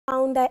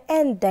founder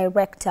and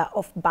director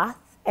of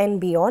Birth and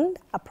Beyond,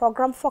 a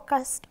program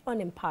focused on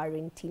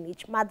empowering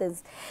teenage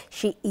mothers.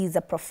 She is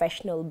a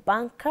professional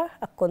banker,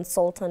 a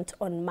consultant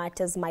on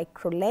matters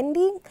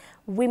microlending,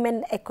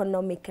 women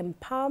economic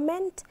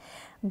empowerment,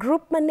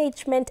 group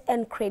management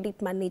and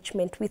credit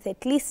management with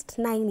at least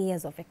 9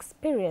 years of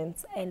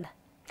experience. And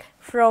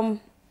from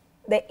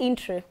the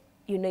intro,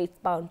 you know it's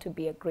bound to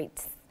be a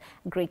great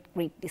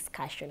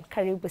discussion.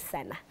 Karibu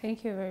sana.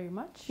 Thank you very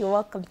much. You're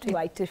welcome to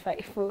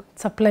Y254.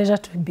 It's a pleasure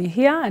to be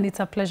here, and it's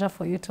a pleasure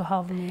for you to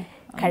have me.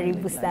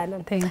 Karibu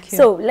sana. Thank you.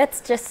 So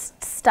let's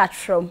just start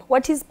from,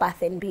 what is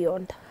Birth and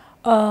Beyond?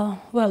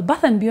 Well,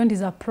 Birth and Beyond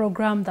is a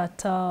program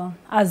that,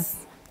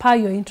 as per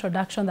your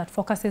introduction, that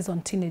focuses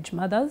on teenage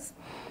mothers.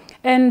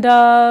 And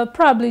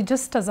probably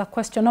just as a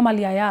question,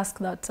 normally I ask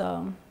that,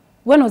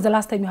 when was the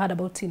last time you heard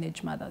about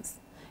teenage mothers?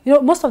 You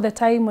know, most of the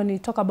time when we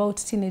talk about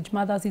teenage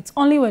mothers, it's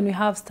only when we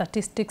have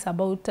statistics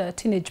about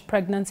teenage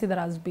pregnancy that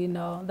has been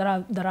that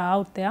are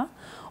out there,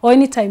 or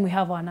any time we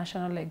have our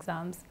national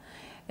exams.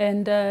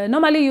 And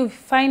normally you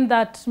find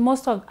that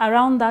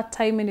around that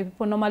time, many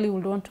people normally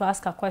would want to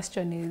ask a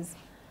question is,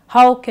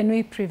 how can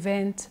we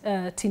prevent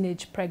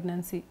teenage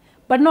pregnancy?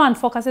 But no one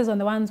focuses on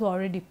the ones who are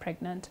already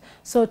pregnant.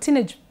 So Birth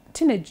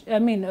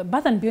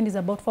and Beyond is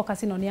about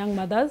focusing on young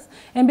mothers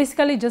and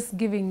basically just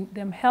giving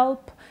them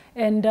help.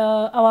 And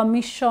our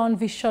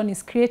vision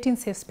is creating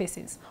safe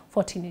spaces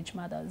for teenage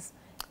mothers.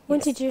 When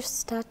did you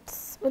start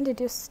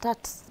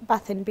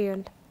Birth and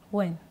Beyond?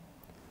 When?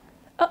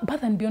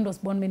 Birth and Beyond was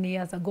born many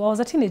years ago. I was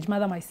a teenage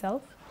mother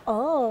myself.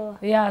 Oh.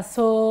 Yeah,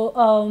 so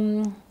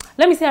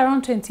let me say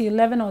around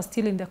 2011, I was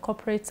still in the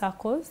corporate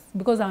circles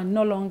because I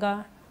no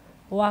longer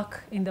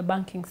work in the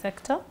banking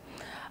sector.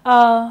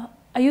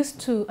 I used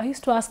to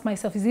ask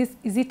myself, is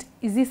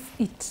this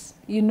it,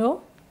 you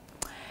know?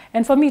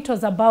 And for me, it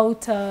was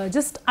about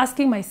just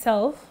asking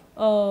myself,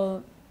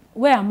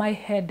 where am I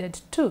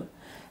headed to?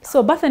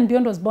 So Birth and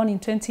Beyond was born in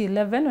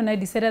 2011 when I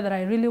decided that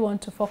I really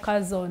want to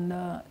focus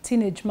on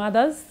teenage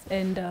mothers.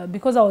 And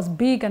because I was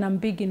big and I'm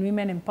big in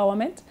women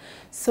empowerment,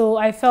 so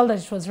I felt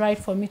that it was right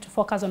for me to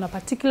focus on a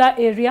particular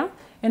area.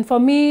 And for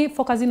me,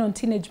 focusing on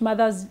teenage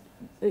mothers,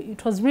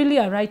 it was really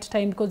a right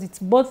time because it's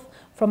both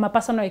from a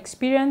personal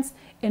experience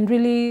and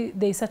really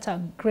there's such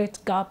a great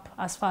gap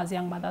as far as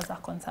young mothers are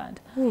concerned.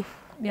 Oof.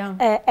 Yeah.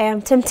 I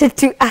am tempted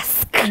to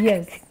ask.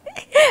 Yes.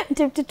 I'm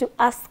tempted to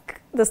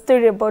ask the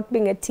story about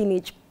being a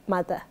teenage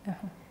mother.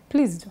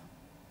 Please do.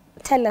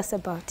 Tell us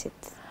about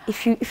it,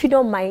 if you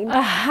don't mind. No,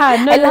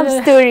 I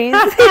love stories.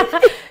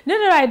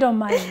 No, I don't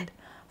mind.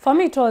 For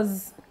me, it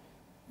was,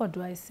 what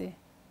do I say?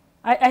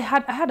 I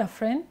had a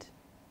friend,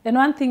 and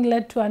one thing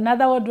led to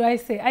another. What do I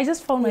say? I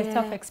just found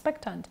myself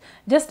expectant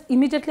just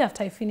immediately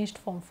after I finished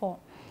Form 4.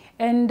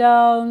 And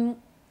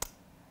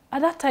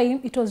at that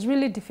time, it was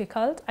really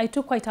difficult. I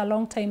took quite a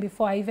long time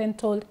before I even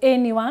told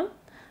anyone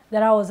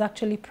that I was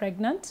actually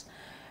pregnant.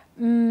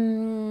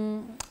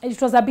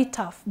 It was a bit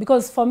tough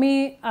because for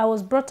me, I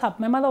was brought up.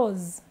 My mother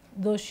was,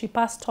 though she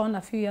passed on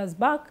a few years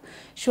back,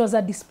 she was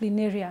a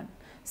disciplinarian.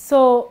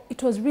 So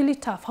it was really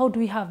tough. How do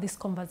we have this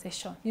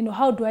conversation? You know,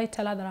 how do I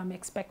tell her that I'm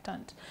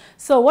expectant?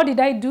 So what did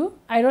I do?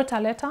 I wrote a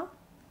letter.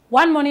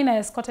 One morning, I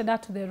escorted her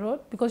to the road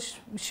because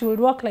she would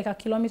walk like 1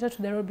 kilometer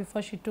to the road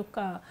before she took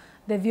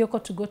the vehicle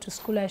to go to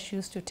school as she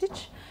used to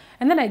teach.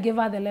 And then I gave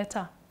her the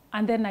letter.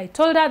 And then I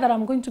told her that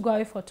I'm going to go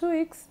away for 2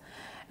 weeks.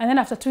 And then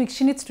after 2 weeks,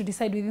 she needs to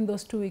decide within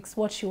those 2 weeks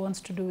what she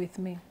wants to do with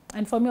me.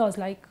 And for me, I was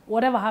like,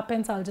 whatever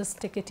happens, I'll just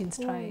take it in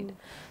stride.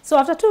 So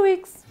after 2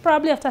 weeks,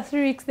 probably after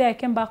 3 weeks there, I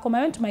came back home.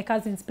 I went to my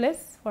cousin's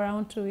place for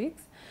around 2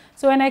 weeks.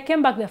 So when I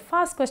came back, the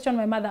first question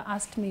my mother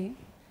asked me,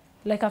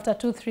 like after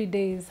 2-3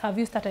 days, have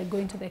you started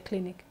going to the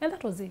clinic? And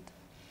that was it.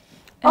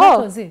 And that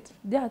was it.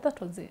 Yeah,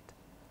 that was it.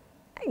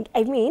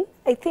 I mean,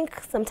 I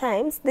think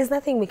sometimes there's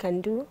nothing we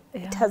can do.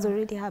 Yeah. It has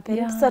already happened.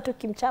 Yeah. So to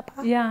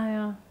kimchapa.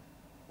 Yeah.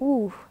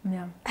 Ooh.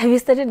 Yeah. Have you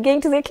started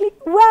going to the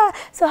clinic? Wow.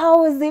 So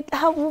how was it?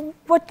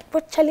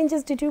 What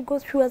challenges did you go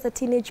through as a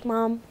teenage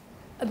mom?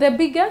 The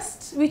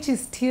biggest, which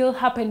is still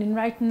happening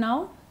right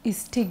now, is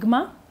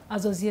stigma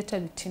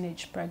associated with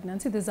teenage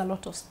pregnancy. There's a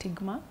lot of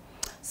stigma.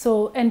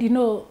 So, and you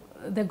know,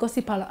 the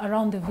gossip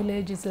around the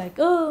village is like,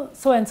 oh,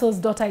 so-and-so's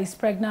daughter is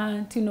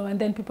pregnant, you know, and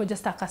then people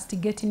just are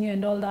castigating you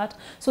and all that.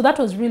 So that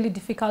was really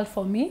difficult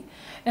for me.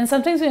 And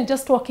sometimes when you're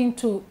just walking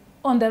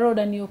on the road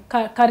and you're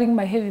carrying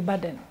my heavy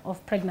burden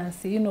of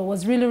pregnancy, you know,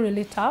 was really,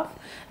 really tough.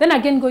 Then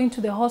again, going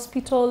to the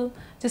hospital,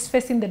 just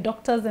facing the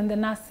doctors and the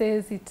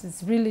nurses, it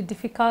is really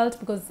difficult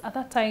because at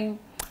that time,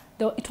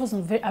 it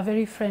wasn't a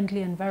very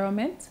friendly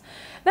environment.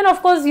 Then,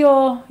 of course,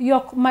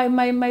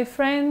 my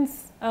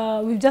friends,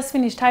 we've just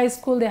finished high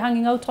school. They're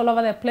hanging out all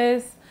over the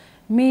place.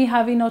 Me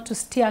having now to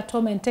stay at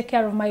home and take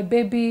care of my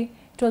baby.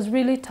 It was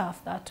really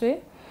tough that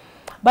way.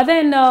 But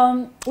then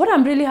what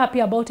I'm really happy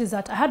about is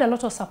that I had a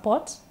lot of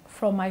support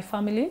from my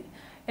family.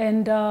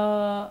 And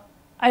I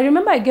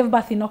remember I gave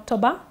birth in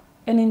October.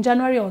 And in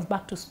January, I was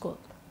back to school.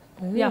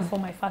 Yeah, for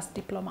my first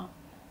diploma.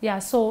 Yeah,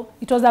 so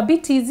it was a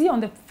bit easy on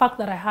the fact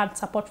that I had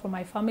support from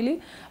my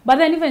family. But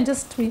then even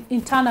just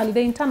internally, the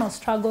internal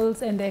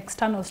struggles and the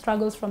external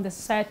struggles from the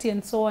society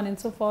and so on and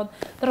so forth,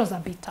 that was a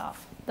bit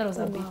tough. That was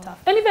a bit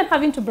tough. And even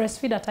having to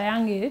breastfeed at a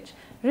young age,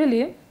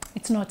 really,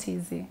 it's not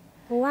easy.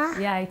 Wow.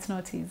 Yeah, it's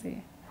not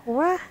easy.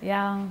 Wow.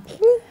 Yeah.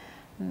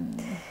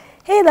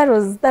 Hey, that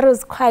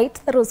was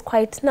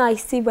quite nice. I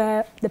see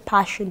where the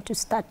passion to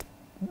start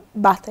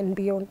Birth and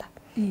Beyond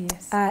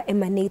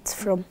emanates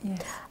from.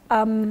 Yes.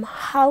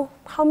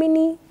 How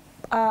many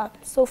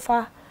so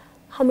far?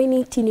 How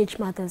many teenage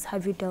mothers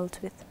have you dealt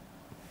with?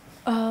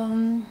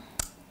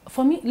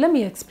 For me, let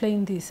me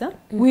explain this.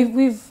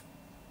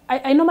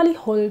 I normally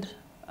hold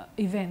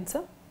events,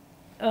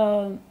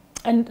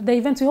 and the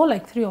events, we hold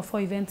like 3 or 4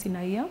 events in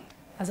a year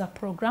as a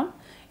program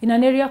in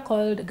an area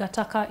called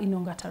Gataka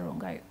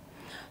Inongatarongai.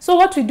 So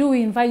what we do,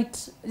 we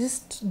invite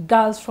just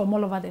girls from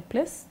all over the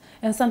place.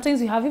 And sometimes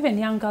we have even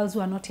young girls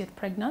who are not yet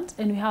pregnant,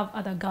 and we have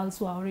other girls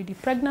who are already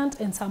pregnant,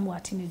 and some who are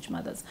teenage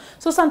mothers.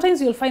 So sometimes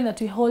you'll find that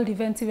we hold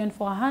events even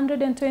for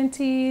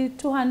 120,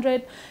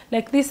 200.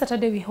 Like this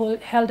Saturday, we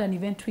held an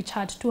event which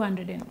had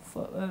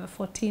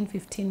 214,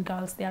 15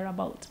 girls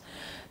thereabout.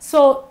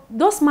 So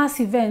those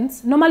mass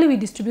events, normally we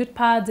distribute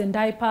pads and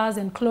diapers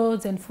and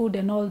clothes and food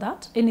and all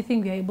that,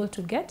 anything we are able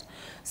to get.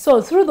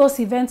 So through those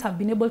events, I've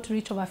been able to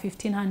reach over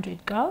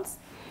 1,500 girls.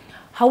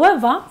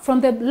 However, from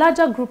the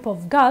larger group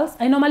of girls,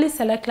 I normally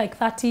select like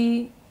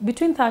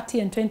between 30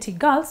 and 20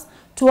 girls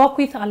to work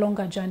with a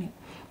longer journey.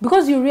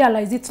 Because you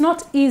realize it's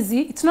not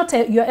easy, it's not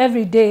your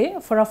everyday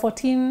for a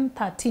 14,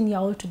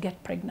 13-year-old to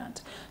get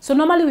pregnant. So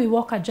normally we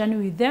walk a journey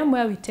with them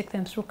where we take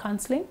them through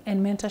counseling and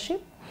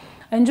mentorship.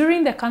 And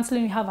during the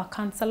counseling, we have a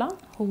counselor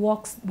who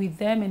works with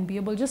them and be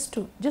able just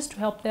to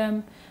help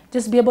them,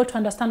 just be able to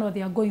understand what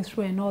they are going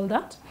through and all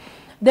that.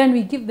 Then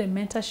we give them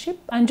mentorship.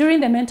 And during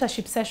the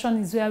mentorship session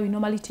is where we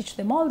normally teach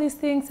them all these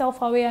things: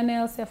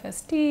 self-awareness,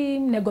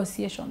 self-esteem,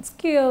 negotiation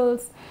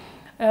skills,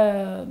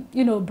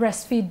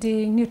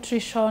 breastfeeding,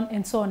 nutrition,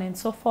 and so on and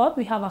so forth.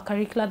 We have a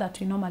curricula that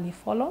we normally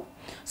follow.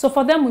 So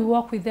for them, we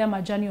work with them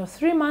a journey of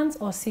 3 months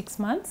or 6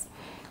 months.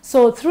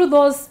 So through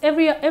those,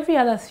 every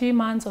other 3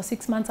 months or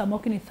 6 months, I'm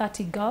working with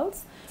 30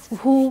 girls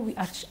who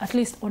at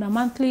least on a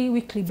monthly,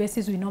 weekly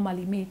basis, we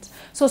normally meet.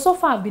 So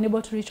far, I've been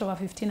able to reach over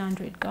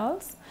 1,500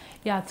 girls.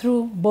 Yeah,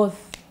 through both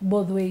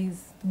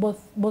ways,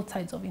 both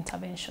sides of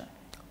intervention.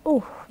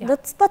 Oh, yeah.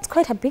 That's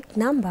quite a big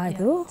number,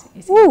 though.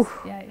 It is.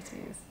 Yeah, it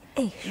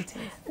is. It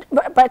is.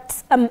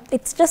 But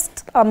it's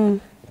just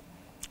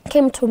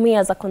came to me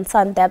as a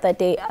concern the other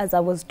day as I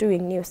was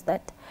doing news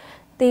that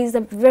there is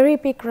a very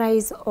big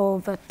rise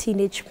of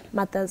teenage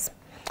mothers.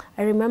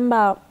 I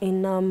remember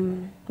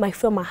in my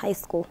former high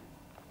school,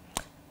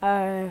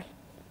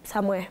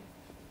 somewhere.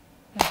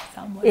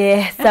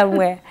 Yeah,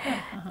 somewhere.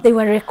 They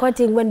were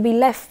recording when we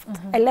left.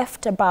 I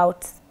left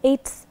about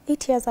eight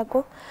years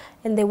ago,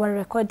 and they were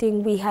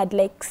recording. We had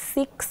like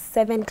 6,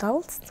 7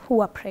 girls who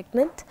were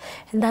pregnant,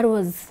 and that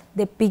was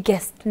the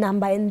biggest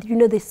number. And you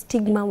know, the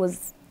stigma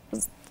was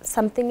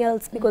something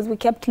else, because we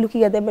kept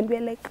looking at them and we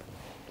were like,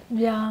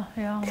 yeah.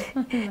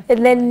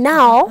 And then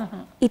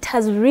now it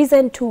has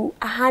risen to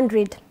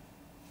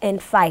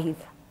 105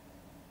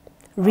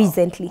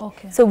 recently.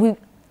 Okay. So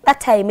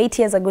that time 8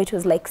 years ago it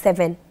was like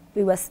 7.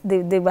 They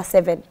were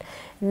 7.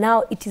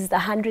 Now it is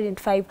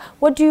 105.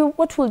 What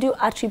will you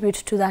attribute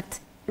to that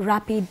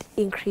rapid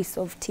increase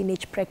of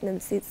teenage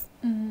pregnancies?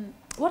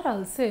 What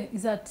I'll say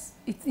is that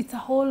it's a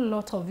whole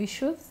lot of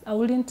issues. I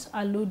wouldn't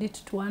allude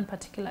it to one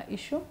particular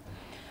issue.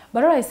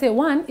 But what I say,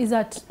 one is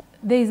that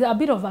there is a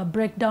bit of a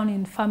breakdown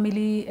in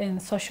family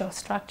and social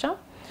structure.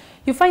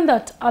 You find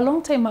that a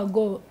long time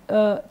ago,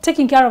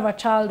 taking care of a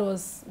child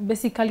was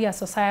basically a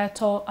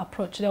societal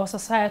approach. There was a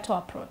societal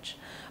approach.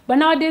 But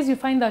nowadays, you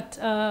find that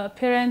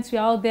parents, we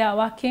are out there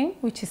working,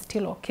 which is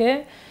still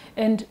okay.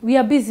 And we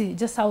are busy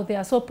just out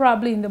there. So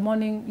probably in the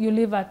morning, you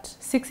leave at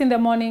 6 in the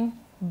morning,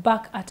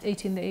 back at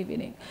 8 in the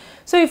evening.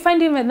 So you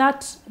find even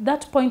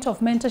that point of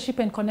mentorship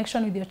and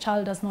connection with your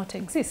child does not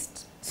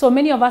exist. So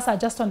many of us are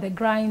just on the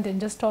grind and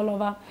just all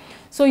over.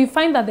 So you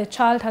find that the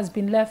child has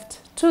been left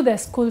to the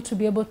school to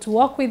be able to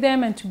work with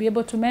them and to be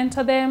able to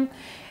mentor them.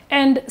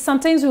 And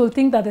sometimes we will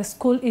think that the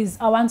school is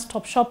a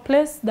one-stop shop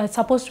place that's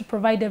supposed to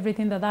provide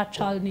everything that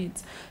child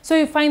needs. So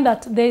you find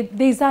that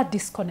there's a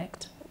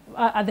disconnect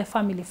at the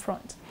family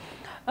front.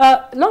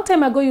 Long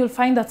time ago, you'll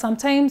find that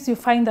sometimes you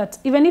find that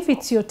even if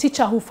it's your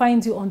teacher who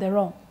finds you on the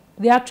wrong,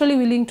 they're actually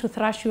willing to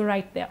thrash you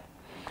right there.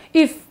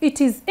 If it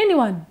is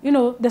anyone, you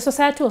know, the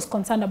society was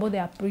concerned about the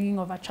upbringing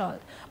of a child.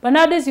 But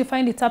nowadays, you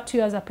find it's up to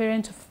you as a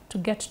parent to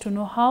get to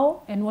know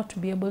how and what to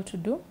be able to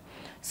do.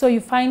 So you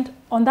find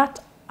on that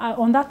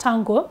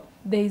angle,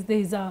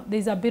 there's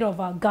a bit of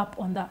a gap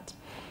on that.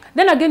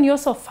 Then again, you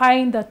also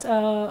find that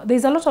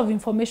there's a lot of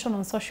information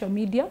on social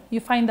media.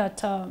 You find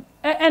that,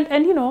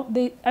 and you know,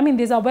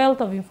 there's a wealth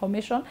of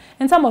information,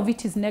 and some of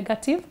it is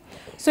negative.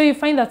 So you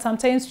find that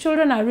sometimes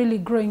children are really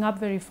growing up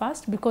very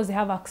fast because they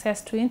have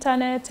access to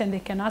internet and they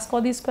can ask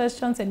all these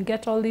questions and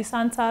get all these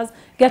answers,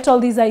 get all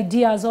these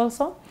ideas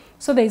also.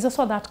 So there is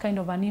also that kind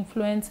of an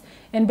influence,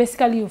 and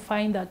basically you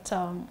find that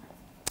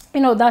you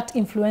know, that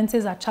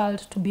influences a child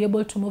to be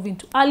able to move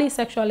into early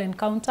sexual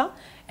encounter,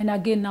 and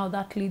again now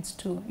that leads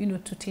to, you know,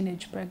 to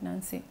teenage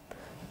pregnancy.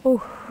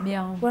 Oh,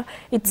 yeah. Well,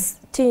 it's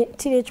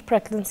teenage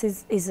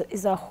pregnancies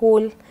is a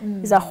whole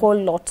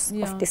lot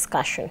of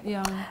discussion.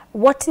 Yeah.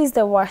 What is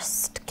the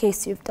worst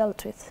case you've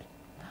dealt with?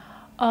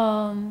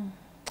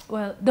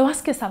 Well, the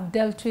worst case I've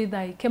dealt with,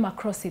 I came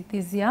across it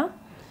this year.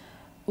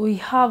 We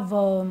have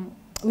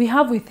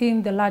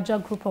within the larger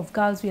group of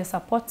girls we are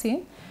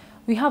supporting,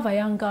 we have a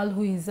young girl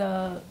who is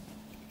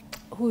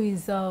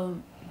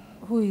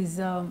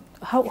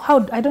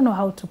how I don't know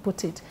how to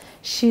put it.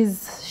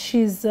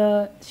 She's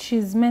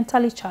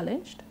mentally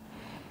challenged,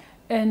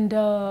 and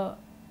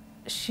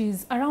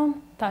she's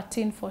around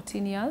 13,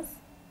 14 years,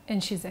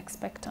 and she's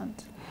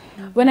expectant.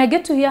 Mm-hmm. When I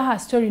get to hear her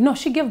story, no,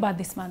 she gave birth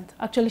this month.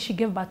 Actually, she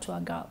gave birth to a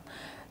girl.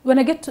 When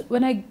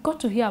I got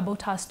to hear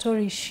about her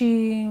story,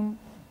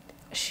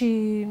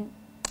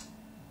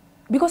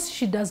 because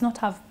she does not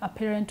have a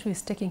parent who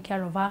is taking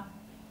care of her,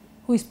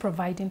 who is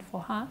providing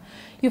for her,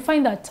 you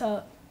find that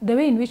the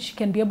way in which she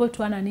can be able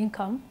to earn an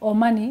income or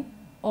money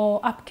or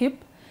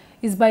upkeep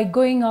is by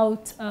going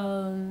out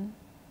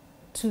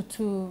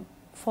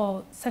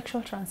for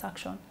sexual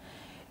transaction.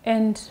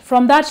 And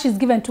from that, she's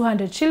given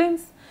 200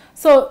 shillings.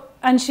 So,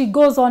 and she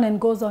goes on and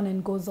goes on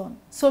and goes on.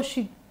 So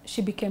she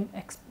became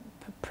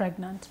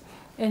pregnant,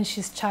 and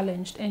she's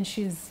challenged, and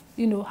she's,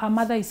 you know, her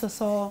mother is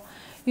also,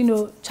 you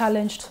know,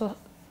 challenged to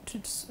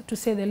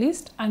say the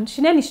least, and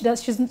she's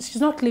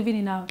not living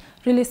in a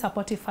really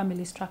supportive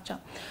family structure.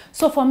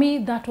 So for me,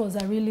 that was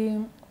a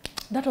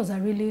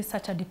really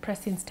such a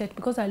depressing state,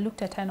 because I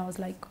looked at her and I was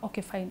like,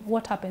 okay, fine,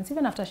 what happens?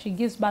 Even after she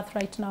gives birth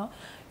right now,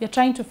 we're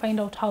trying to find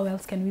out how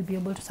else can we be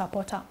able to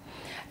support her.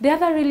 The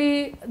other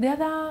really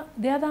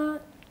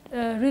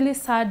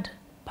sad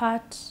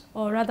part,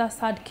 or rather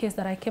sad case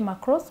that I came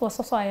across, was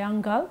also a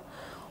young girl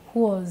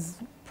who was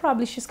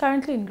she's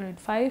currently in grade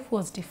 5, who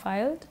was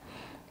defiled.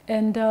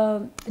 And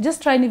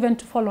just trying even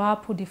to follow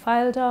up who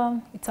defiled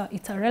her.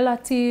 It's a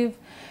relative.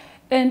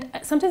 And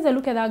sometimes I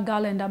look at that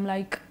girl and I'm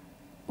like,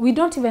 we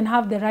don't even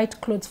have the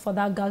right clothes for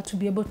that girl to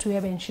be able to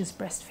wear when she's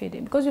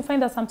breastfeeding. Because you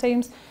find that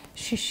sometimes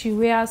she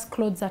wears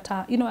clothes that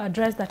are, you know, a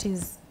dress that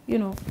is, you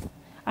know,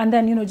 and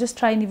then, you know, just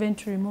trying even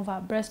to remove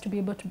her breast to be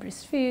able to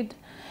breastfeed.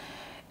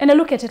 And I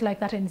look at it like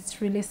that, and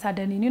it's really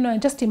saddening, you know,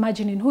 and just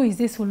imagining who is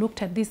this who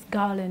looked at this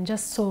girl and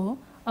just saw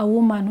a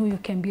woman who you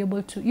can be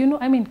able to, you know,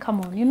 I mean,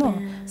 come on, you know.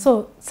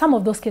 So some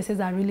of those cases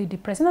are really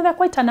depressing. You know, they're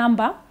quite a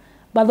number,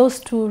 but those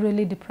two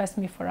really depressed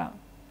me for a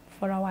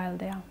while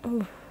there.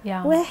 Ooh.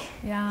 Yeah. Well,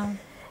 yeah.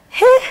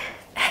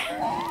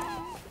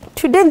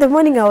 Today in the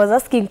morning I was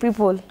asking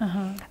people,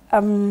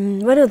 when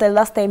was the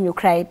last time you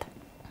cried?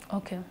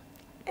 Okay.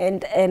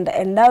 And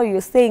now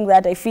you're saying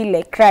that I feel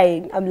like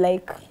crying. I'm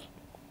like,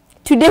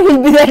 today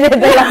will be the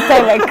last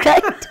time I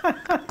cried.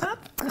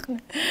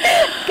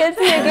 Can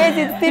see your guys,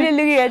 it's still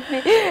looking at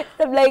me.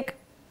 I'm like,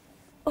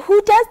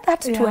 who does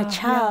that to a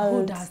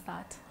child? Yeah, who does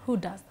that? Who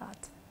does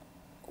that?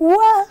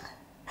 What?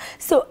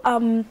 So,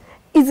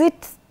 is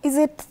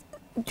it?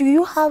 Do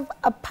you have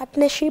a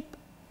partnership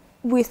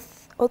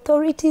with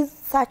authorities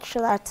such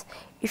that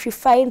if you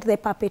find the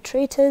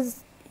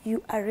perpetrators,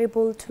 you are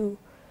able to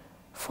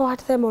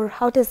forward them, or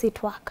how does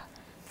it work?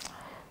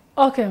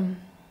 Okay.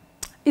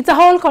 It's a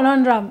whole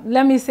conundrum,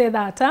 let me say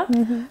that. Huh?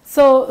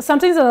 So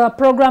sometimes as a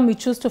program, we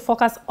choose to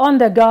focus on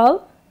the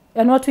girl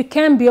and what we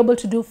can be able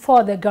to do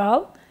for the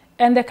girl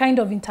and the kind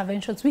of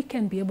interventions we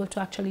can be able to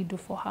actually do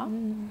for her.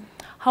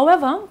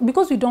 However,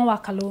 because we don't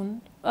work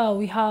alone,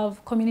 we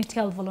have community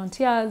health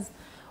volunteers,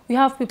 we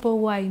have people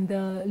who are in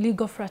the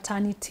legal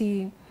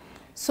fraternity.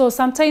 So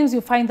sometimes you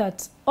find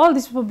that all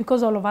these people,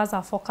 because all of us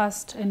are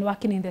focused and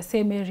working in the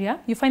same area,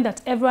 you find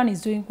that everyone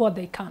is doing what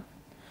they can.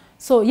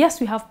 So yes,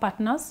 we have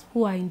partners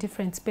who are in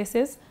different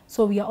spaces.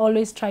 So we are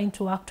always trying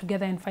to work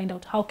together and find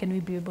out how can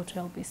we be able to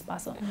help this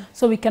person.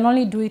 So we can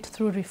only do it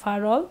through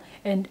referral.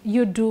 And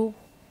you do,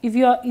 if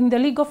you are in the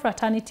legal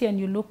fraternity and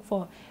you look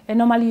for, and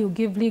normally you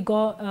give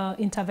legal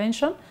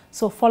intervention.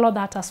 So follow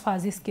that as far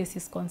as this case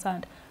is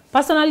concerned.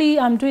 Personally,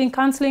 I'm doing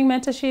counseling,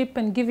 mentorship,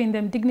 and giving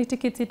them dignity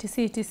kits,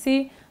 etc.,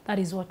 etc. That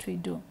is what we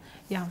do.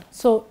 Yeah.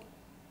 So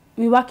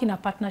we work in a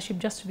partnership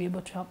just to be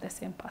able to help the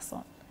same person.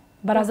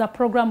 But as a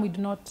program, we do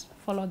not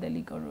follow the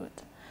legal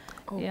route.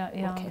 Oh,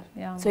 okay.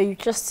 So you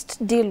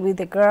just deal with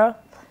the girl,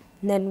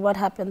 then what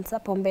happens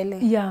up on Bele?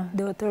 Yeah.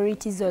 The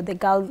authorities or the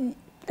girl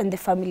and the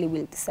family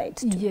will decide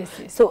to. Yes.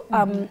 So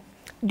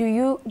do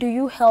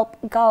you help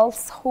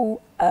girls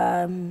who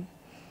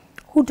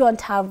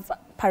don't have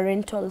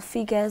parental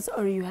figures,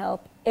 or you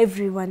help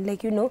everyone,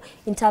 like, you know,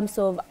 in terms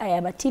of I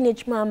am a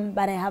teenage mom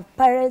but I have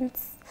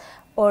parents,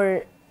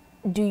 or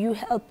do you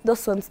help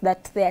those ones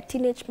that they are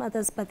teenage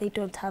mothers but they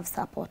don't have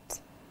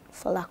support,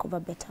 for lack of a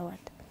better word?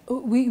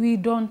 We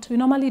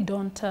normally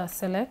don't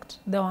select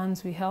the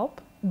ones we help,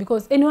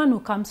 because anyone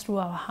who comes through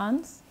our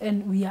hands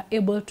and we are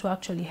able to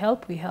actually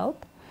help, we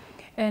help.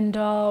 And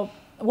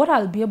what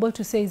I'll be able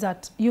to say is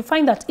that you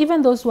find that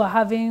even those who are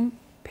having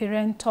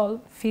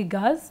parental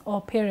figures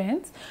or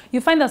parents,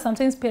 you find that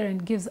sometimes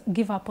parents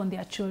give up on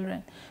their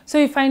children. So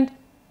you find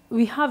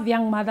we have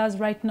young mothers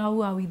right now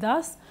who are with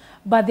us,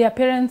 but their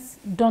parents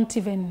don't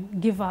even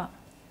give a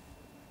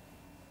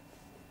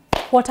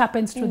what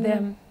happens to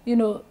them. You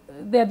know,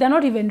 they're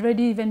not even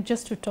ready even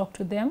just to talk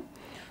to them.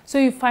 So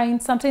you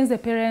find sometimes the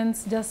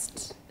parents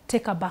just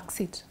take a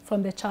backseat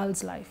from the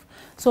child's life.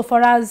 So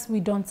for us, we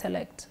don't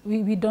select.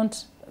 We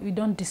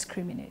don't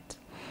discriminate.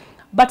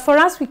 But for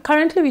us, we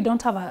currently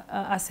don't have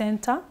a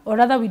center, or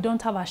rather we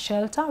don't have a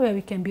shelter where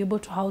we can be able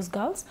to house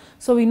girls.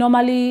 So we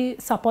normally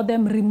support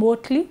them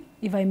remotely,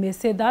 if I may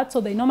say that. So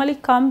they normally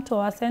come to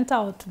our center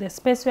or to the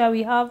space where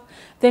we have,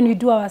 then we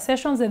do our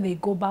sessions and they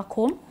go back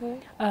home.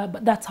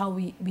 But that's how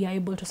we are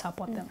able to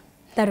support them.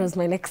 That was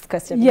my next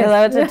question. Yes.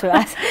 I wanted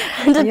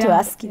to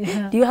ask you,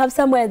 do you have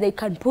somewhere they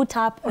can put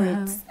up, or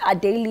it's a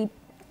daily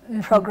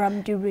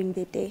program during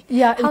the day?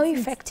 Yeah. How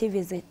effective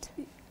is it?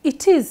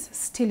 It is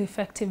still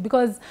effective,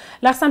 because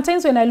like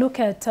sometimes when I look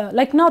at,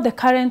 like now the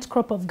current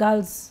crop of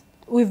girls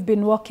we've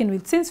been working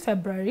with since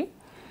February,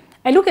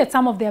 I look at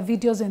some of their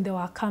videos when they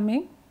were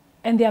coming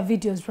and their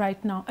videos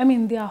right now. I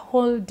mean, they are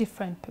whole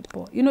different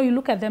people. You know, you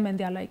look at them and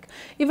they're like,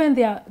 even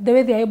the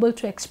way they're able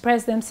to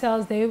express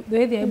themselves, the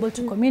way they're able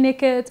to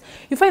communicate,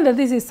 you find that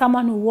this is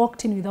someone who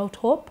walked in without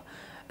hope,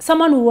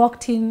 someone who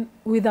walked in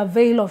with a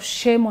veil of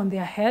shame on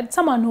their head,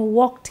 someone who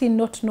walked in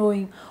not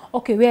knowing,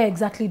 okay, where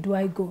exactly do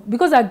I go?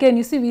 Because again,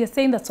 you see, we are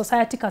saying that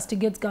society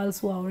castigates girls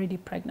who are already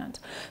pregnant.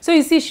 So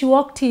you see, she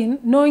walked in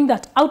knowing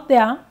that out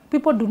there,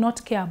 people do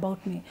not care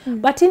about me.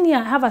 But in here,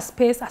 I have a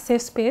space, a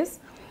safe space,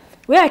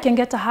 where I can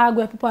get a hug,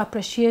 where people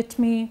appreciate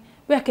me,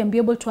 where I can be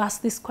able to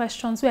ask these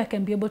questions, where I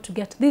can be able to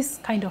get this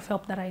kind of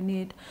help that I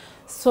need.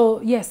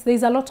 So yes,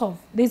 there's a lot of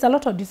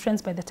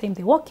difference by the time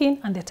they walk in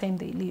and the time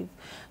they leave.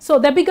 So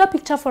the bigger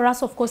picture for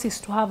us, of course, is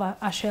to have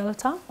a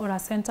shelter or a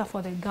center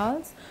for the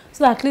girls,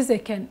 so that at least they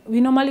can,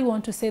 we normally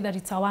want to say that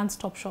it's a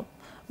one-stop shop,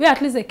 where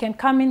at least they can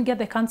come in, get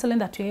the counseling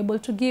that you're able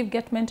to give,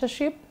 get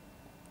mentorship.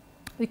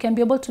 We can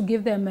be able to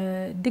give them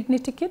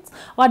dignity kits.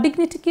 Our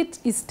dignity kit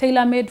is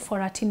tailor-made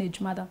for a teenage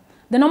mother.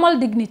 The normal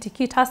dignity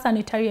kit has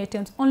sanitary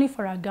items only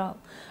for a girl,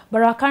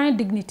 but our current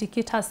dignity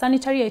kit has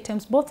sanitary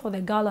items both for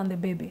the girl and the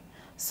baby.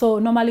 So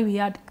normally we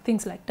had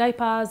things like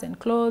diapers and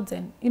clothes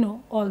and, you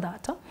know, all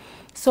that.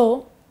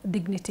 So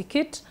dignity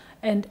kit,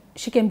 and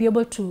she can be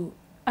able to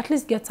at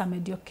least get some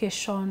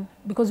education,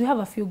 because we have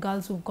a few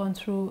girls who've gone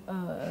through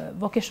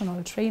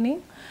vocational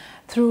training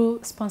through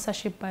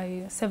sponsorship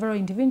by several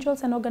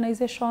individuals and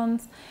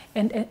organizations.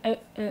 And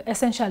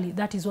essentially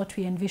that is what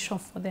we envision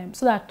for them,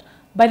 so that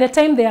by the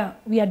time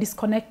we are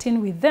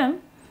disconnecting with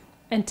them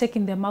and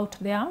taking them out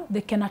there,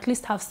 they can at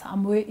least have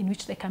some way in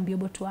which they can be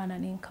able to earn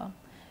an income.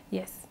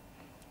 Yes.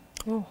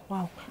 Oh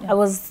wow! Yeah. I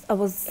was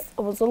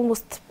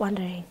almost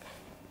wondering.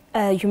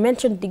 You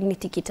mentioned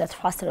dignity kit at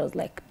first, and I was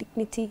like,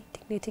 dignity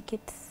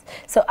kits.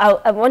 So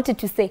I wanted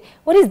to say,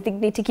 what is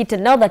dignity kit?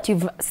 And now that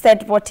you've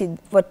said what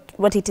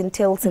it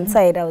entails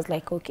inside, I was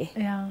like, okay.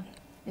 Yeah.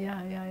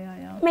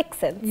 Makes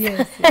sense.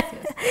 Yes.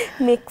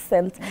 Makes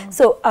sense. Yeah.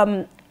 So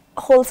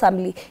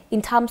wholesomely,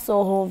 in terms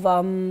of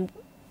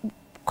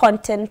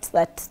content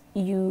that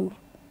you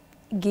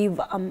give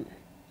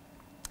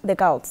the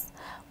girls,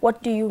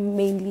 what do you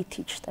mainly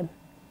teach them?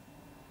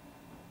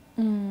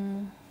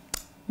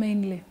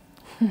 Mainly.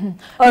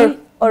 or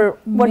what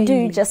mainly. do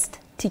you just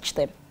teach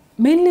them?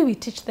 Mainly we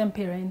teach them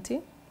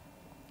parenting,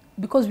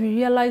 because we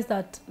realize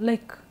that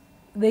like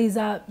there is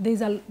a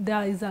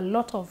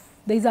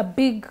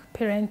big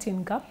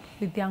parenting gap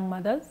with young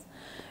mothers,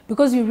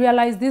 because we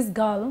realize this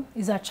girl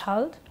is a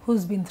child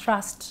who's been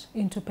thrust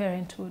into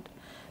parenthood.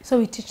 So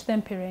we teach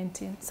them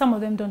parenting. Some of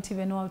them don't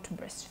even know how to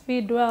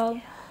breastfeed well.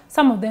 Yeah.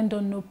 Some of them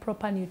don't know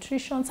proper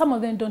nutrition. Some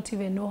of them don't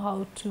even know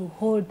how to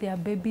hold their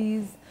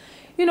babies.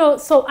 You know,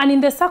 so, and in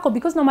the circle,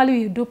 because normally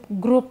we do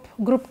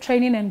group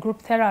training and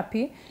group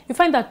therapy, you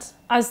find that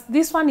as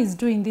this one is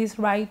doing this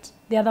right,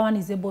 the other one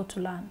is able to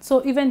learn.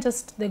 So even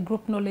just the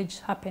group knowledge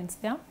happens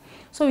there.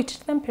 So we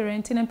teach them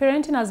parenting, and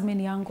parenting has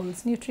many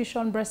angles: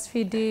 nutrition,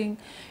 breastfeeding,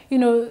 you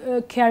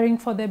know, caring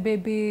for the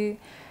baby,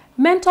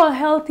 mental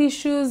health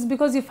issues,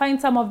 because you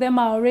find some of them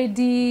are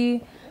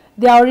already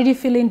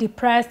feeling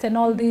depressed and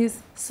all this.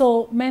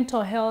 So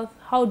mental health,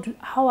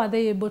 how are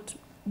they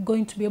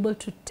going to be able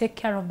to take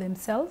care of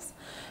themselves,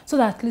 so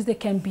that at least they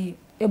can be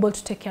able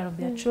to take care of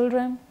their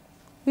children.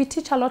 We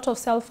teach a lot of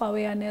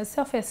self-awareness,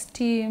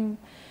 self-esteem,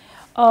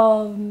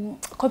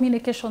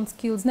 communication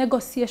skills,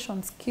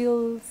 negotiation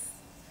skills,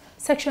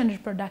 sexual and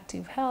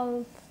reproductive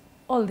health,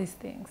 all these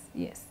things.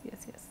 Yes.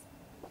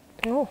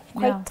 Oh,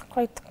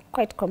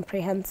 quite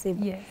comprehensive.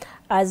 Yes.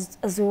 As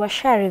we were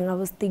sharing, I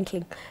was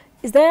thinking,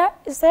 is there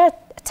a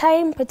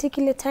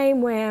particular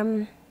time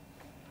where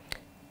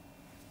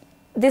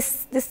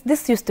this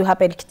used to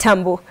happen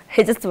kitambo?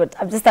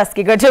 I'm just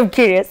asking out of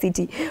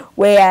curiosity,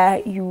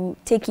 where you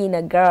take in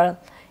a girl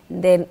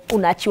and then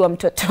unachiwa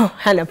mtoto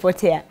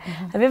anapotea.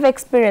 Have you ever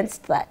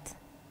experienced that?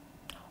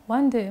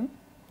 One day.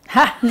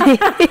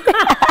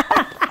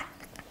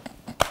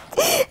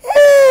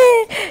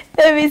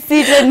 Let me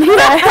sit and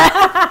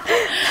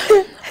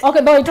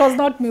Okay, though it was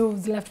not me who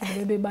was left with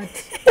the baby, but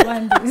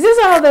one day. This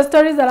is one of the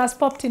stories that has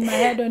popped in my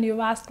head when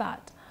you asked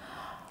that.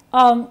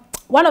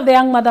 One of the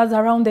young mothers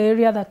around the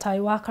area that I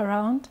work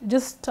around,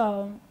 just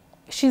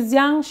she's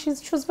young. She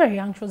was very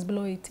young. She was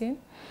below 18,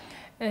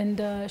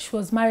 and she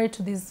was married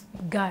to this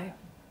guy,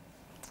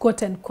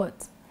 quote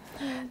unquote.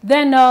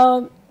 Then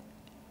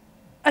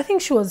I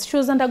think she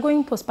was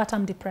undergoing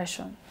postpartum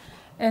depression,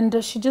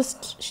 and she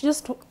just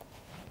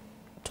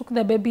took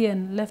the baby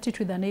and left it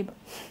with a neighbor.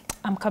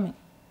 I'm coming.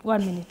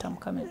 1 minute, I'm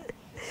coming.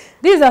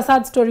 This is a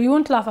sad story. You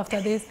won't laugh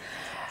after this.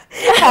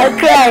 I'll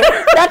cry.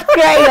 That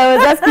cry I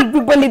was asking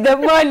people in the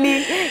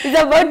morning is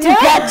about to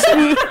catch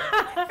me.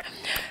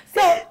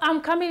 So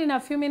I'm coming in a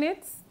few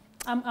minutes.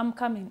 I'm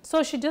coming.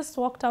 So she just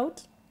walked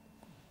out.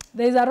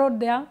 There's a road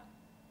there.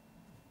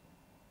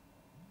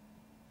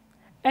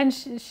 And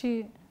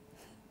she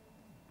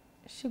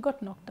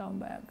got knocked down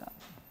by a girl.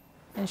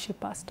 And she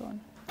passed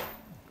on.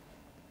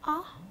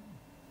 Ah.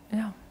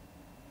 Yeah.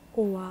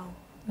 Oh, wow.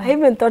 I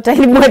even thought I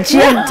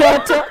alimwachia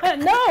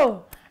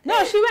mtoto.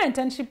 No, she went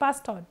and she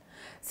passed on.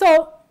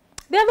 So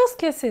there are those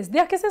cases.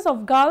 There are cases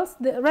of girls.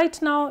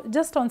 Right now,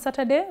 just on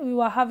Saturday, we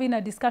were having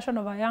a discussion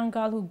of a young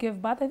girl who gave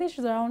birth. I think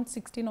she's around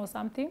 16 or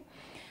something.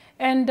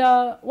 And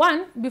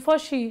before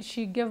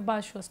she gave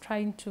birth, she was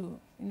trying to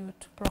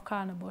procure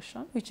an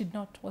abortion, which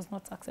was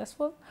not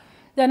successful.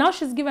 Then now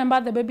she's given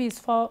birth. The baby is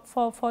 4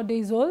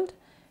 days old.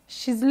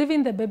 She's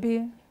leaving the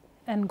baby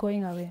and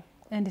going away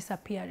and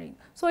disappearing.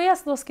 So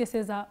yes, those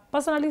cases are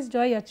personally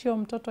joy achio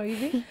mtoto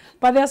hivi,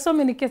 but there are so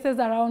many cases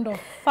around of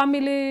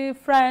family,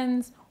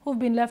 friends who've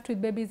been left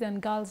with babies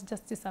and girls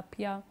just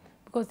disappear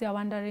because they are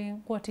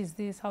wondering, what is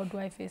this? How do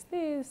I face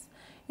this?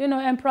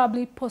 And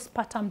probably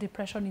postpartum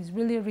depression is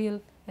really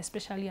real,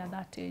 especially at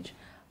that age.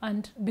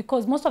 And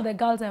because most of the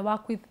girls I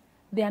work with,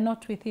 they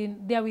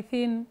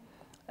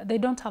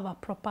don't have a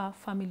proper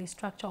family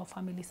structure or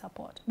family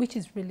support, which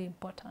is really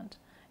important.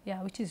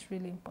 Yeah, which is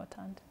really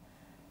important.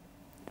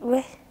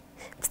 We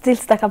still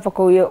stuck up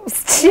for you.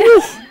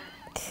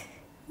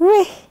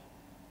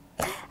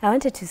 I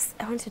wanted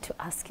to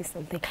ask you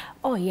something.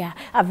 Oh yeah,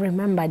 I've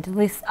remembered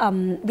this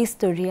this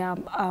story.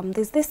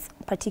 There's this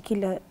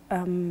particular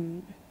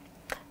in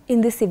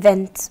this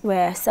event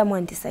where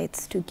someone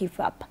decides to give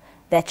up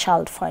their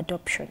child for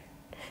adoption.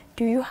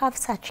 Do you have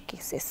such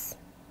cases?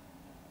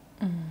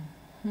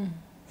 Mm-hmm.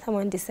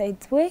 Someone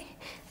decides, wait,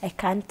 I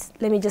can't.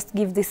 Let me just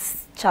give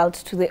this child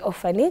to the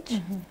orphanage.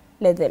 Mm-hmm.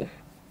 Let them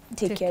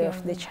take care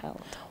of the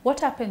child. What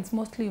happens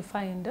mostly you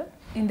find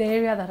in the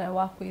area that I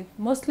work with,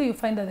 mostly you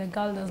find that the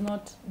girl does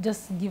not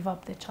just give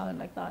up the child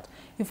like that.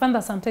 You find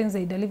that sometimes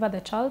they deliver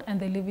the child and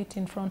they leave it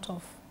in front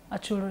of a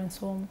children's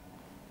home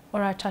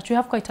or a church. We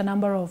have quite a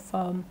number of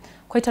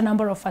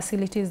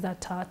facilities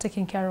that are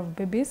taking care of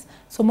babies.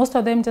 So most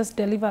of them just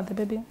deliver the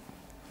baby.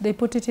 They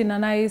put it in a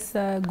nice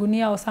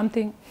gunia or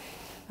something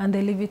and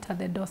they leave it at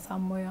the door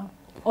somewhere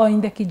or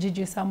in the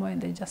kijiji somewhere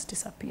and they just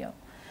disappear.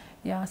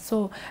 Yeah,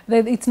 so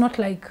it's not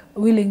like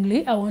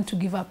willingly, I want to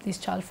give up this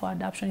child for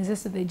adoption. It's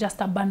just that they just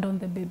abandon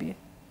the baby.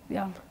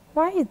 Yeah.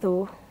 Why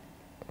though?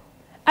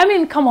 I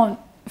mean, come on.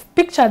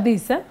 Picture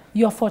this,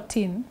 You're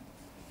 14.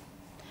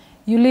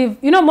 You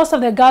live, most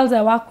of the girls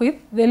I work with,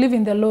 they live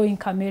in the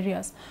low-income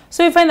areas.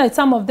 So you find that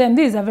some of them,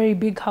 this is a very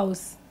big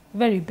house,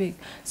 very big.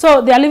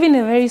 So they are living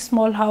in a very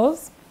small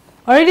house.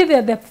 Already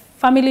the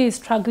family is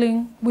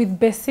struggling with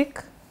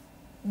basic.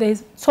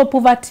 So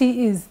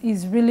poverty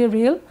is really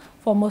real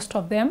for most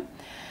of them.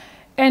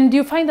 And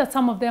you find that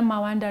some of them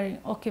are wondering,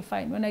 okay,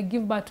 fine, when I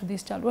give birth to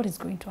this child, what is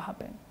going to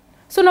happen?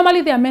 So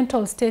normally their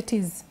mental state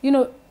is,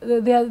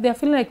 they're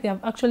feeling like they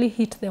have actually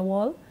hit the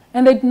wall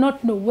and they do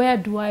not know, where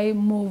do I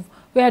move?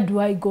 Where do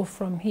I go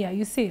from here?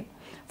 You see,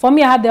 for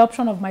me, I had the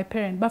option of my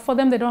parent, but for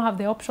them, they don't have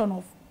the option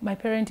of my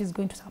parent is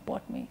going to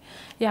support me.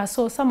 Yeah,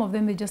 so some of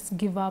them, they just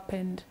give up.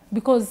 And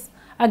because,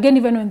 again,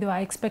 even when they were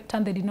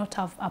expectant, they did not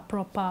have a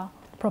proper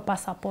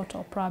support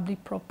or probably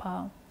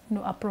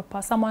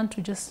someone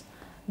to just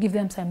give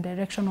them some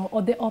direction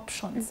or the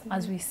options,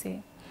 as we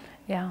say.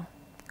 Yeah.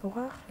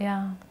 Wow.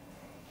 Yeah.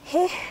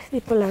 Hey,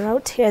 people are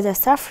out here, they're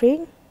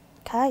suffering.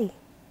 Kai.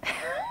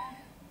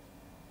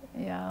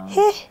 Yeah.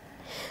 Hey.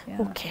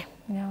 Yeah. Okay.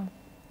 Yeah.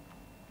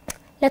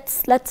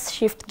 Let's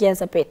shift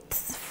gears a bit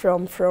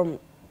from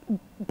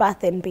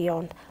birth and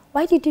beyond.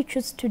 Why did you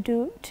choose to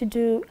do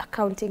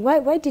accounting?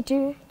 Why did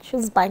you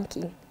choose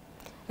banking?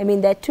 I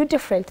mean, they're two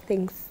different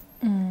things.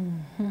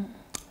 Mm-hmm.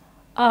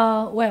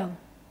 Well,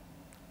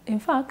 in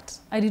fact,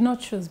 I did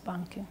not choose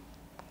banking.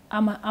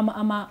 I'm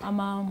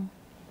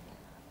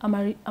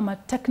a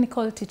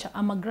technical teacher.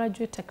 I'm a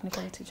graduate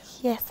technical teacher.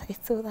 Yes, I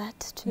saw that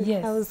too.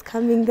 Yes. I was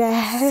coming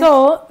there.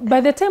 So by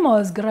the time I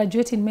was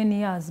graduating many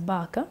years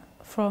back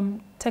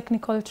from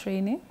technical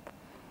training,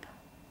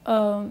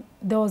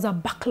 there was a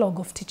backlog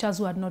of teachers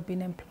who had not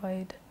been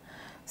employed.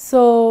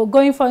 So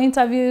going for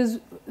interviews,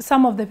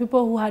 some of the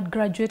people who had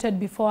graduated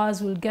before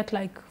us will get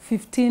like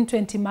 15,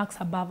 20 marks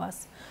above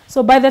us.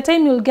 So by the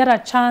time you'll get a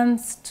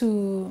chance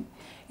to,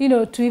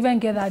 to even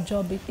get that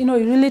job, it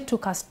really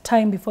took us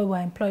time before we were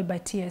employed by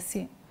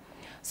TSC.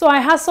 So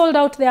I hustled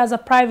out there as a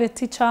private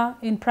teacher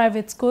in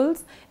private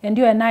schools, and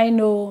you and I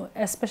know,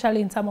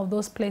 especially in some of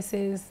those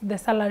places, the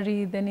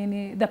salary,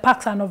 the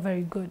perks are not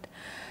very good.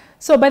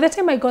 So by the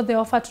time I got the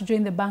offer to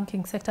join the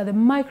banking sector, the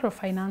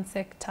microfinance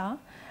sector,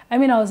 I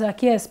mean, I was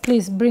like, yes,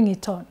 please bring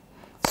it on.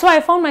 So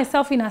I found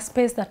myself in a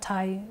space that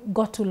I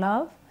got to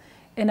love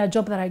and a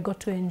job that I got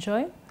to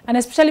enjoy. And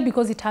especially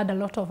because it had a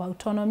lot of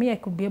autonomy, I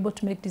could be able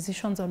to make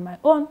decisions on my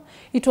own.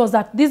 It was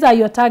that these are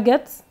your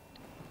targets.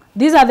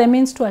 These are the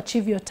means to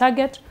achieve your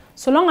target.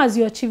 So long as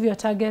you achieve your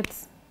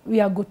targets, we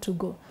are good to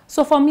go.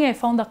 So for me, I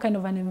found that kind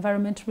of an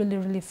environment really,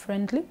 really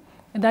friendly.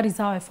 And that is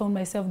how I found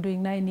myself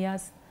doing 9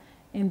 years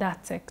in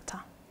that sector.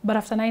 But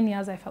after 9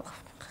 years, I felt, oh,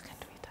 I can't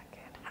do it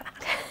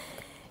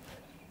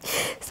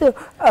again. So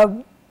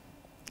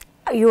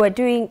you were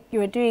doing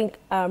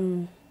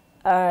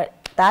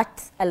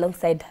that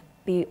alongside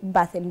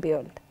Bath and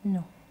Beyond?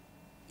 No.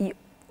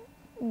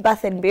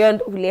 Bath and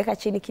Beyond ulieka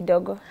chini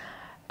kidogo?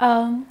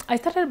 I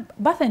started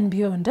Bath and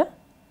Beyond.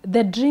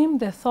 The dream,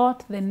 the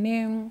thought, the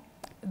name,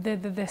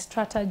 the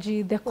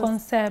strategy, the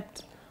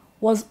concept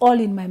was all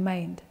in my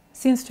mind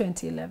since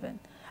 2011.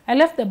 I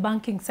left the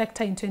banking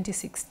sector in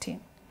 2016.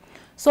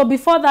 So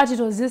before that, it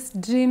was just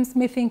dreams,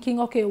 me thinking,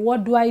 okay,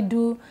 what do I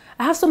do?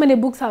 I have so many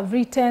books I've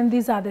written.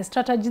 These are the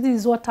strategies. This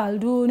is what I'll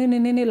do,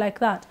 like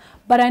that.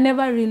 But I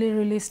never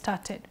really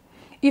started.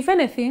 If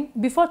anything,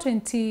 before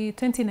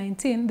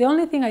 2019, the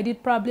only thing I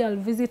did, probably I'll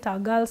visit a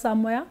girl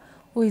somewhere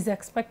who is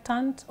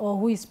expectant or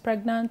who is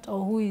pregnant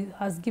or who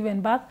has given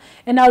birth,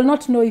 and I'll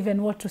not know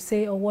even what to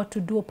say or what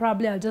to do, or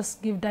probably I'll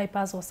just give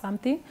diapers or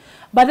something.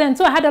 But then,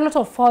 so I had a lot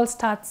of false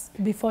starts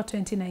before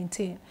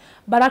 2019.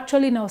 But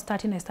actually now I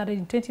started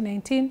in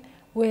 2019,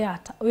 way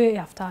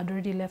after I'd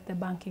already left the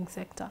banking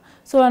sector.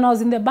 So when I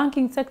was in the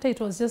banking sector, it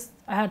was just,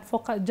 I had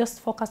just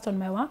focused on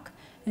my work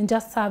and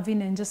just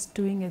serving and just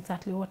doing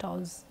exactly what I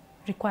was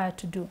required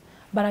to do.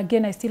 But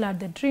again, I still had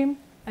the dream,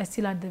 I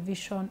still had the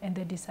vision and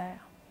the desire.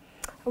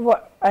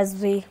 Well,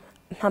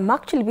 I'm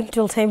actually being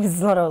told time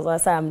is not over,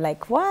 so I'm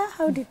like, wow,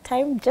 how did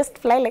time just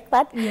fly like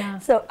that? Yeah.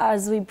 So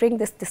as we bring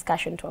this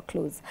discussion to a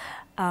close,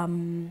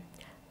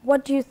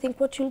 what do you think,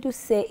 what will you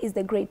say is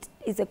the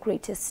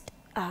greatest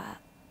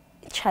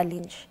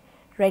challenge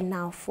right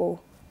now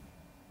for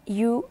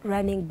you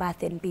running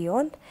Bath and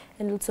Beyond,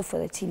 and also for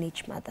the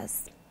teenage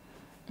mothers?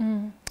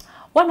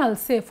 One, I'll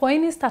say, for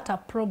any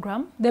startup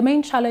program, the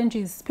main challenge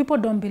is people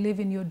don't believe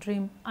in your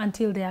dream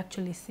until they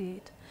actually see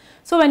it.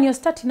 So when you're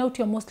starting out,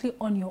 you're mostly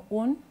on your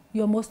own.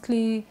 You're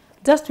mostly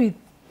just with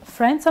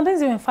friends.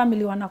 Sometimes even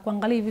family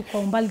wanakuangalia hivi kwa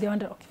umbali, they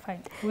wonder, okay,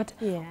 fine,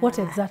 what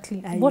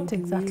exactly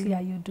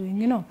are you doing,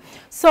 you know?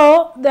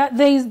 So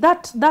there is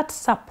that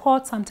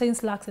support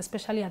sometimes lacks,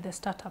 especially at the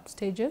startup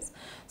stages.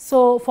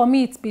 So for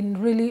me, it's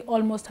been really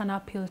almost an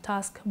uphill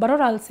task. But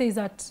what I'll say is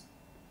that,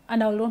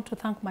 and I want to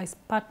thank my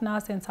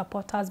partners and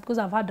supporters, because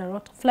I've had a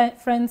lot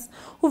of friends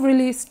who've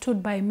really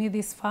stood by me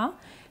this far.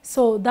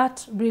 So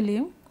that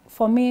really,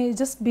 for me,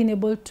 just being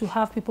able to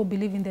have people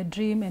believe in the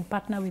dream and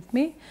partner with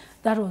me,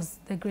 that was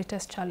the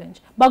greatest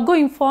challenge. But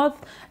going forth,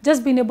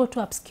 just being able to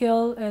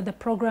upscale the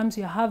programs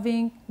you're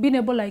having, being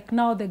able, like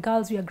now the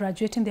girls we are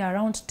graduating, they're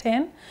around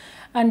 10,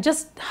 and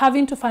just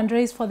having to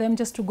fundraise for them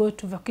just to go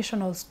to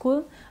vocational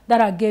school,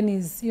 that again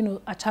is, you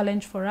know, a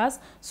challenge for us.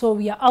 So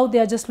we are out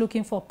there just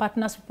looking for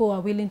partners, people who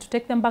are willing to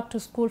take them back to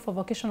school for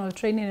vocational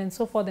training and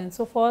so forth and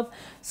so forth.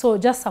 So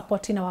just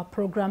supporting our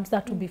programs,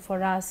 that would be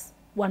for us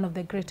one of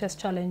the greatest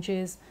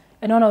challenges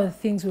and one of the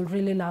things we'd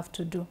really love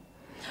to do.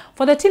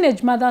 For the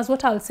teenage mothers,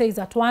 what I'll say is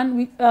that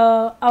one,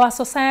 our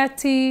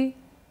society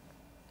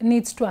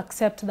needs to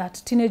accept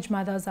that teenage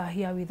mothers are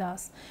here with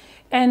us.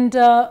 And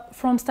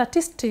from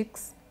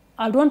statistics,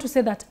 I'd want to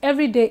say that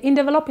every day in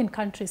developing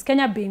countries,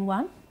 Kenya being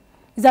one,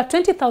 is that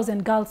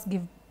 20,000 girls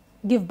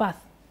give birth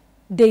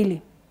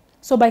daily.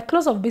 So by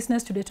close of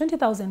business today,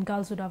 20,000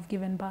 girls would have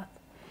given birth.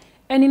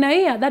 And in a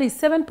year, that is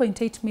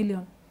 7.8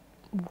 million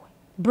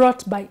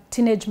brought by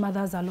teenage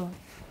mothers alone.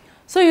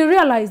 So you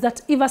realize that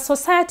if as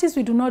societies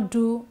we do not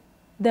do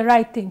the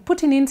right thing,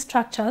 putting in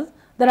structures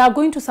that are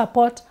going to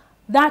support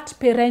that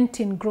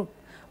parenting group,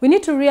 we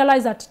need to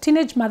realize that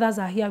teenage mothers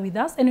are here with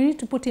us, and we need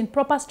to put in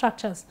proper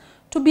structures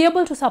to be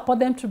able to support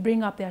them to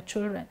bring up their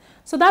children.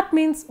 So that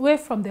means away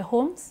from the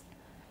homes,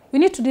 we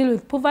need to deal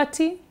with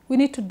poverty, we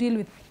need to deal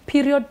with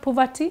period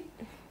poverty,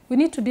 we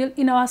need to deal,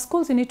 in our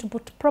schools, we need to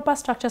put proper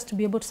structures to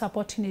be able to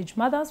support teenage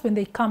mothers when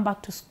they come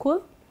back to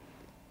school.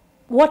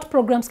 What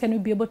programs can we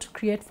be able to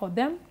create for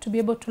them to be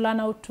able to learn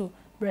how to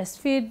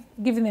breastfeed,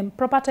 giving them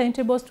proper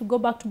timetables to go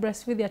back to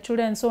breastfeed their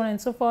children and so on and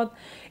so forth.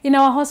 In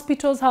our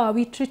hospitals, how are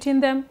we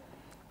treating them?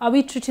 Are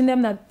we treating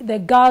them that the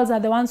girls are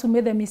the ones who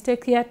made the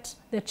mistake, yet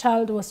the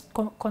child was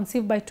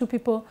conceived by two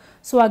people?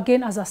 So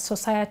again, as a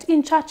society,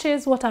 in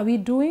churches, what are we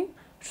doing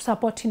to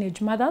support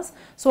teenage mothers?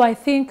 So I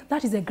think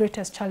that is the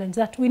greatest challenge,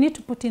 that we need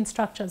to put in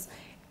structures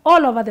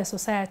all over the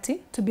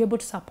society to be able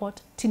to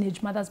support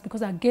teenage mothers,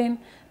 because again,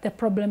 the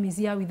problem is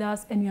here with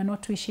us and we are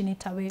not wishing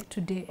it away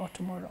today or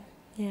tomorrow.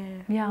 Yeah.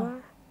 Yeah.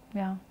 Wow.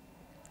 Yeah.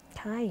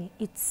 Hi,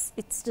 it's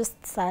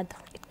just sad.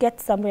 It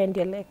gets somewhere and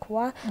you're like,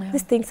 wow,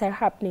 these things are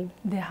happening.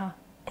 They are.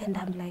 And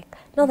I'm like,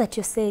 now that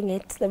you're saying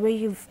it, the way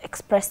you've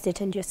expressed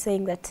it, and you're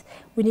saying that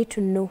we need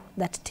to know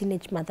that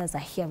teenage mothers are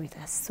here with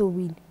us, so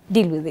we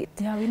deal with it.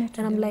 Yeah, we need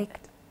to. And I'm like,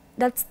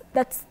 that's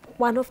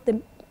one of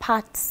the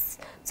parts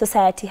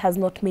society has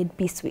not made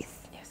peace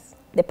with. Yes.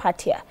 The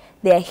part here,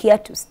 they are here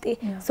to stay.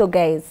 Yeah. So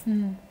guys,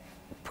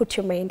 put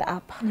your mind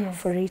up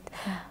for it.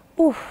 Yeah.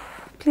 Ooh,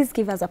 please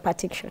give us a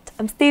parting shot.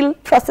 I'm still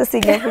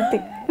processing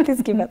everything.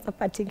 Please give us a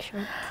parting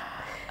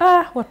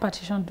shot. What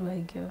partition do I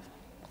give?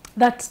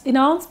 That in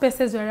our own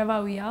spaces,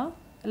 wherever we are,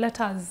 let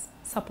us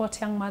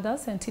support young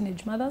mothers and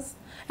teenage mothers,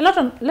 and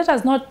let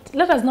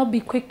us not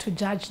be quick to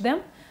judge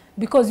them,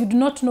 because you do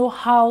not know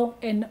how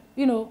and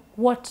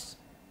what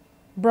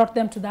brought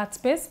them to that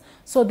space.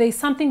 So there is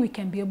something we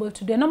can be able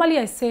to do. And normally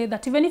I say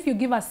that even if you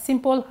give a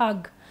simple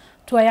hug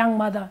to a young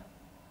mother,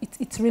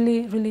 it's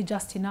really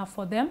just enough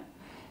for them.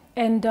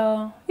 And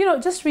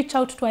just reach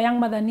out to a young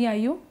mother near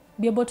you,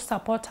 be able to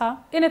support her.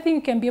 Anything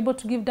you can be able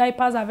to give.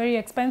 Diapers are very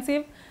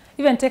expensive.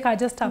 Even take her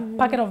just a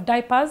packet of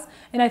diapers,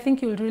 and I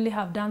think you'll really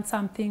have done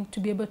something to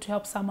be able to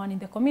help someone in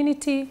the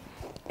community,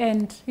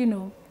 and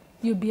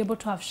you'll be able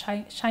to have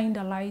shined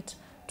a light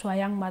to a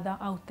young mother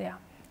out there.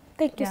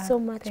 Thank you so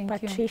much,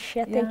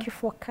 Patricia. Thank you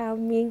for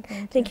coming.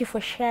 Thank you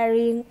for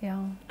sharing.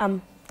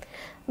 I'm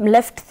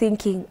left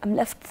thinking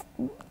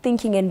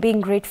and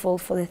being grateful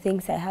for the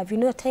things I have.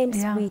 At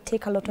times we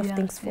take a lot of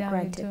things for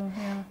granted.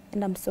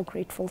 And I'm so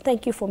grateful.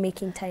 Thank you for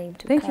making time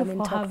to come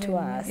and talk to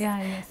us.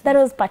 That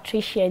was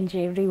Patricia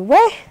Njeri.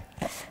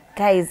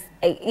 Guys,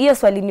 hiyo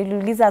swali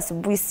niliuliza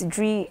asubuhi,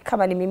 sijui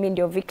kama ni mimi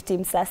ndio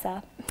victim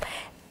sasa.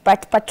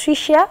 But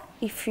Patricia,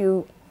 if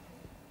you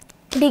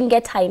didn't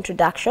get her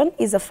introduction,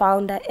 is a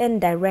founder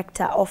and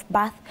director of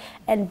Birth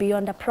and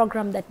Beyond, a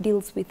program that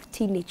deals with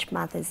teenage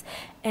mothers.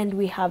 And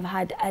we have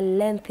had a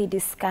lengthy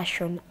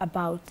discussion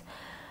about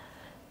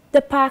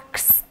the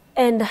perks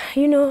and,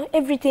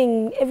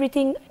 everything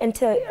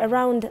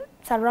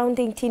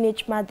surrounding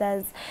teenage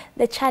mothers,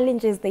 the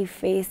challenges they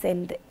face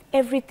and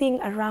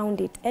everything around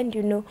it.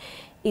 And,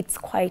 it's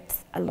quite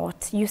a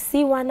lot. You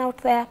see one out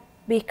there,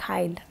 be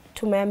kind.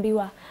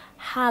 Tumeambiwa,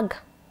 hug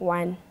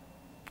one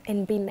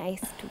and be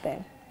nice to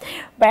them.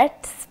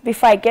 But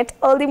before I get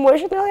all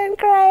emotional and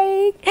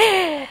crying,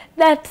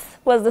 that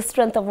was the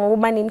strength of a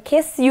woman. In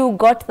case you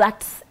got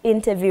that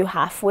interview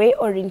halfway,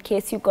 or in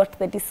case you got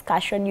the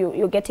discussion,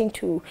 you're getting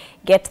to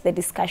get the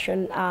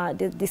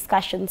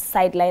discussion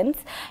sidelines,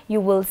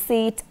 you will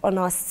see it on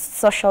our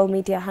social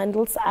media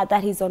handles.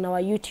 That is on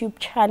our YouTube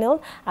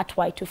channel at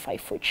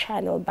Y254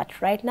 channel.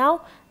 But right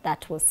now,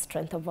 that was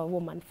Strength of a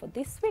Woman for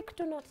this week.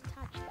 Do not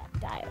touch that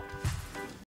dial.